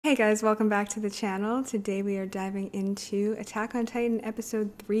Hey guys, welcome back to the channel. Today we are diving into Attack on Titan episode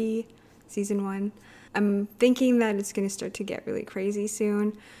 3, season 1. I'm thinking that it's going to start to get really crazy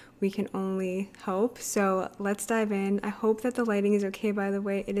soon. We can only hope. So let's dive in. I hope that the lighting is okay, by the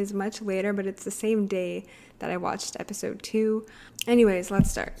way. It is much later, but it's the same day that I watched episode 2. Anyways,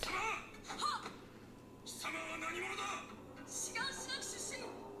 let's start.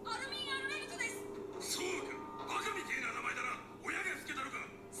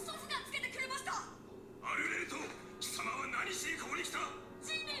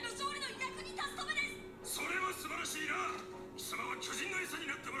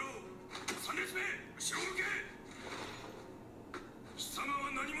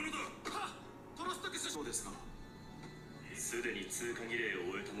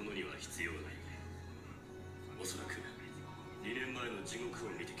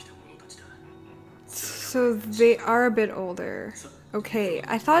 So they are a bit older. Okay,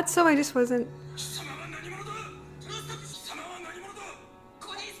 I thought so, I just wasn't...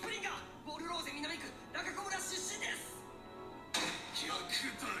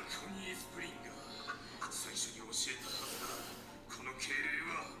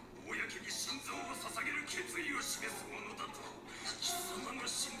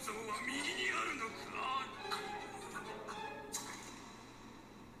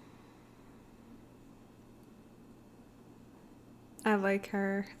 I like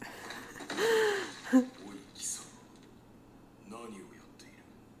her.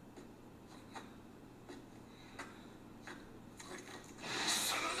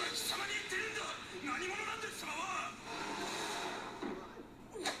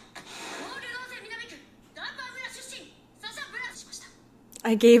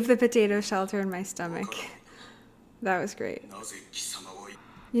 I gave the potato shelter in my stomach. That was great.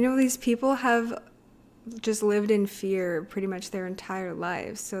 You know, these people have just lived in fear pretty much their entire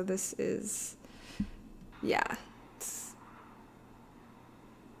lives, so this is, yeah.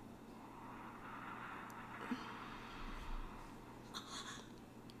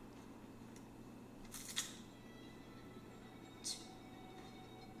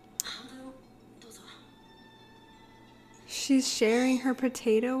 She's sharing her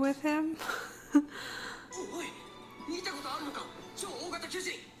potato with him?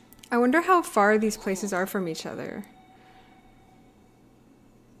 I wonder how far these places are from each other.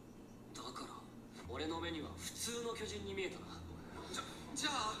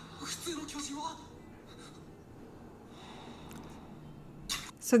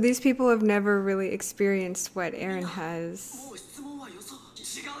 So these people have never really experienced what Eren has.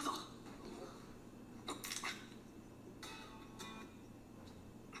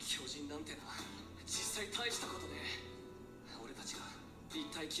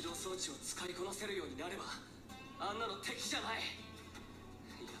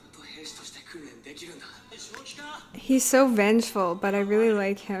 He's so vengeful, but I really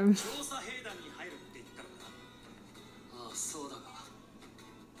like him.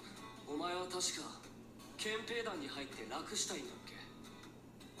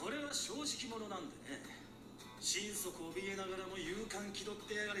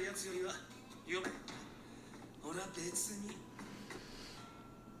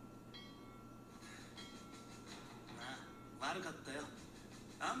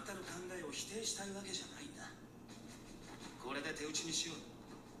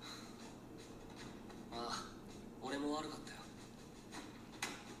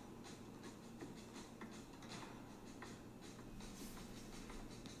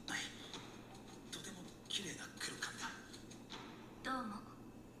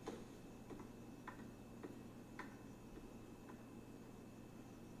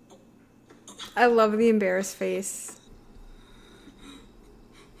 I love the embarrassed face.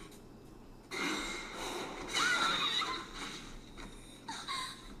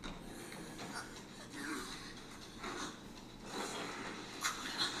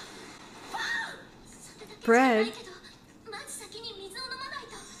 Bread?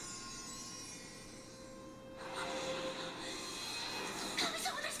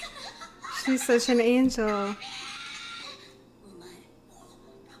 She's such an angel.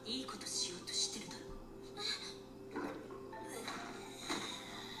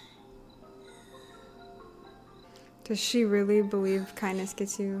 Does she really believe kindness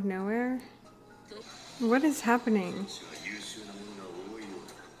gets you nowhere? What is happening?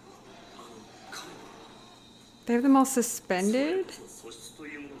 They have them all suspended?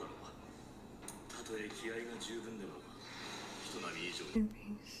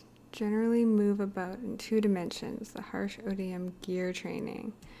 Generally move about in 2 dimensions, the harsh ODM gear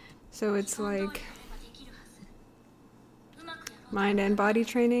training. So it's like Mind and body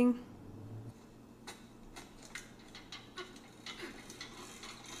training.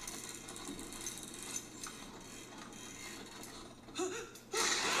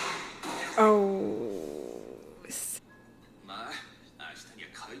 Oh.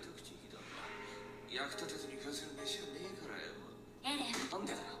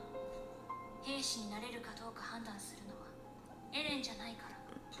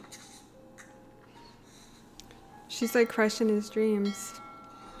 She's like crushing his dreams.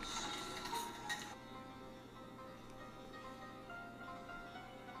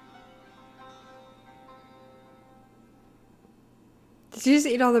 Did you just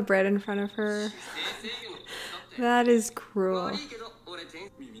eat all the bread in front of her? That is cruel.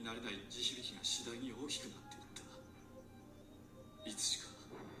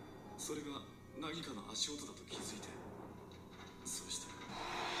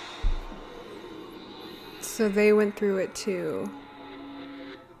 So they went through it too.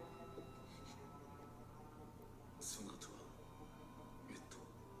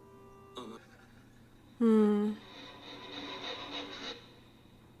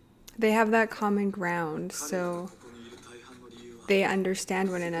 They have that common ground, so they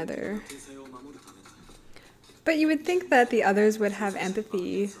understand one another. But you would think that the others would have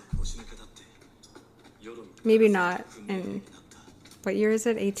empathy. Maybe not. And what year is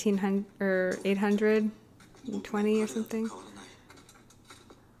it? 1800 or 820 or something?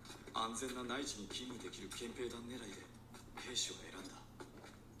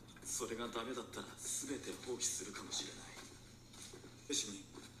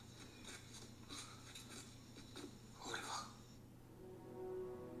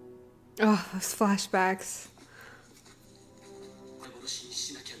 Oh, those flashbacks.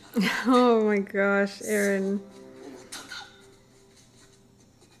 Oh my gosh, Eren.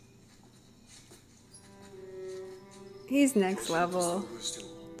 He's next level.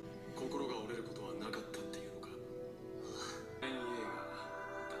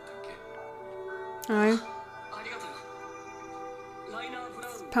 Oh.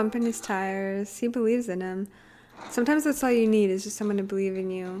 Pumping his tires. He believes in him. Sometimes that's all you need, is just someone to believe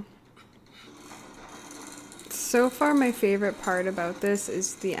in you. So far, my favorite part about this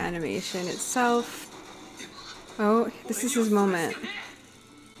is the animation itself. Oh, this is his moment.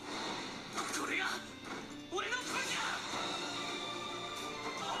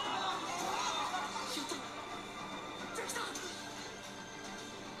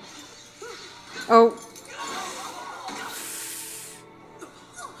 Oh.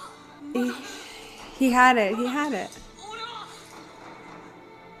 He had it. He had it.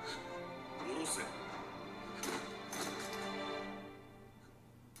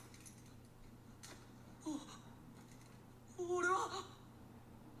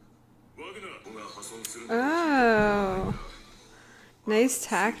 Oh. Nice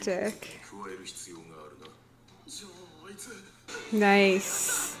tactic.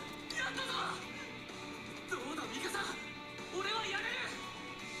 Nice.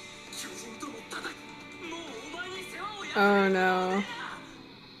 Oh no.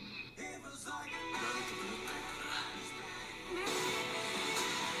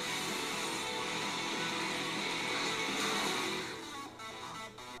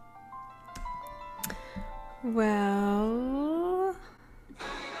 Well,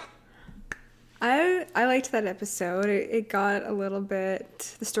 I liked that episode. It got a little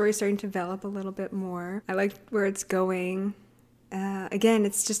bit, the story starting to develop a little bit more. I liked where it's going. Again,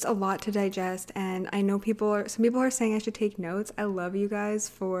 it's just a lot to digest, and I know some people are saying I should take notes. I love you guys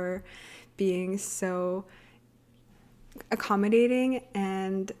for being so accommodating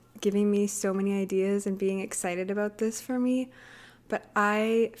and giving me so many ideas and being excited about this for me. But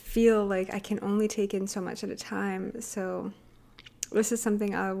I feel like I can only take in so much at a time, so this is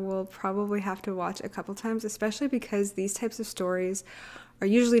something I will probably have to watch a couple times, especially because these types of stories are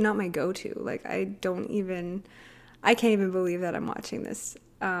usually not my go-to. Like, I can't even believe that I'm watching this.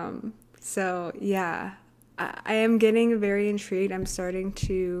 So yeah, I am getting very intrigued. I'm starting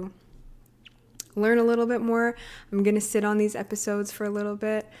to learn a little bit more. I'm going to sit on these episodes for a little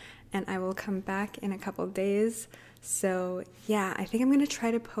bit, and I will come back in a couple days. So yeah, I think I'm going to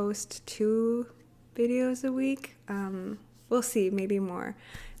try to post 2 videos a week. We'll see, maybe more.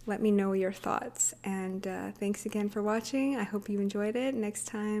 Let me know your thoughts. And thanks again for watching. I hope you enjoyed it. Next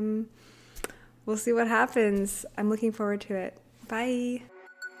time, we'll see what happens. I'm looking forward to it. Bye.